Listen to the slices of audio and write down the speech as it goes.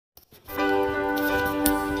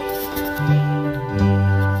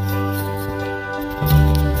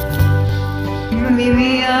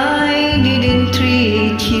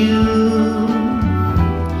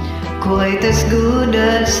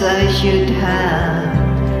as I should have.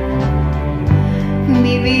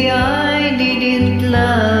 Maybe I didn't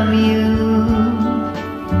love you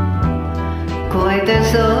quite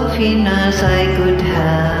as often as I could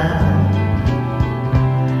have.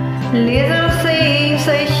 Little things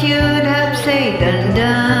I should have said and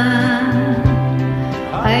done,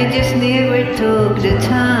 I just never took the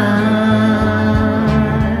time.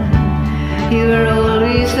 You were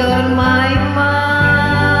always on my mind.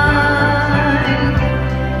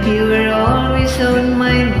 You were always on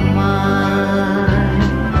my mind.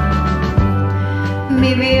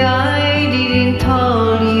 Maybe I didn't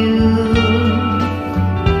tell you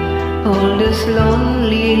all those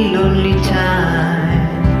lonely, lonely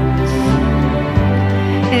times.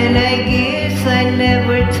 And I guess I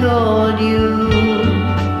never told you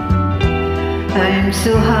I'm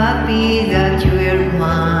so happy that you're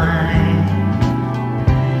mine.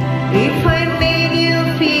 If I made you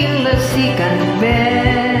feel the second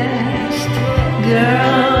best,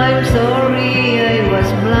 girl, I'm sorry I was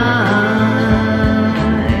blind.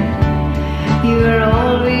 You were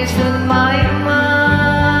always on my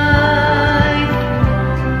mind.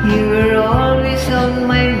 You were always on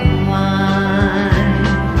my mind.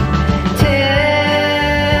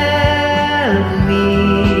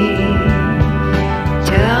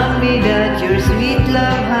 Tell me that your sweet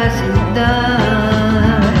love hasn't died.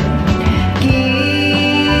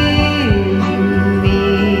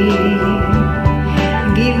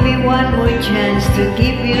 Give me one more chance to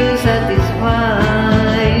keep you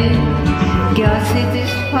satisfied. Got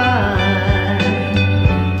satisfied.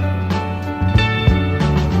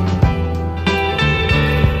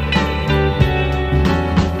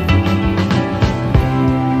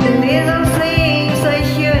 The little things I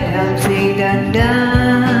should have said and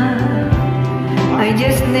done, I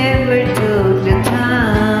just never took the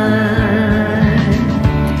time.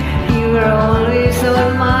 You were always on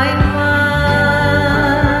my mind.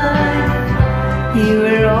 You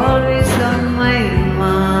were always on my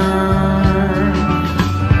mind.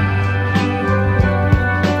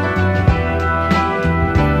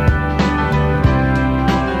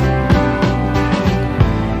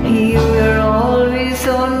 You were always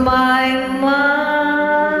on my mind.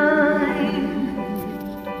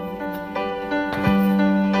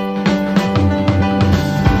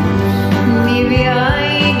 Maybe I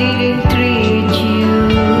didn't treat you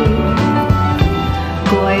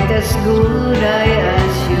quite as good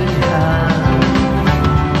as should have.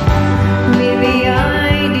 Maybe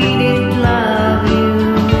I didn't love you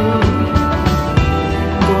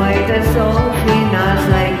quite as often as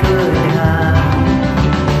I could have.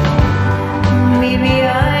 Maybe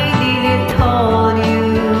I didn't tell you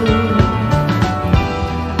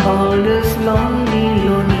all those lonely,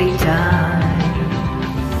 lonely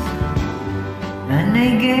times. And I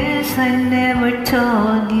guess I never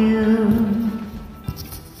told you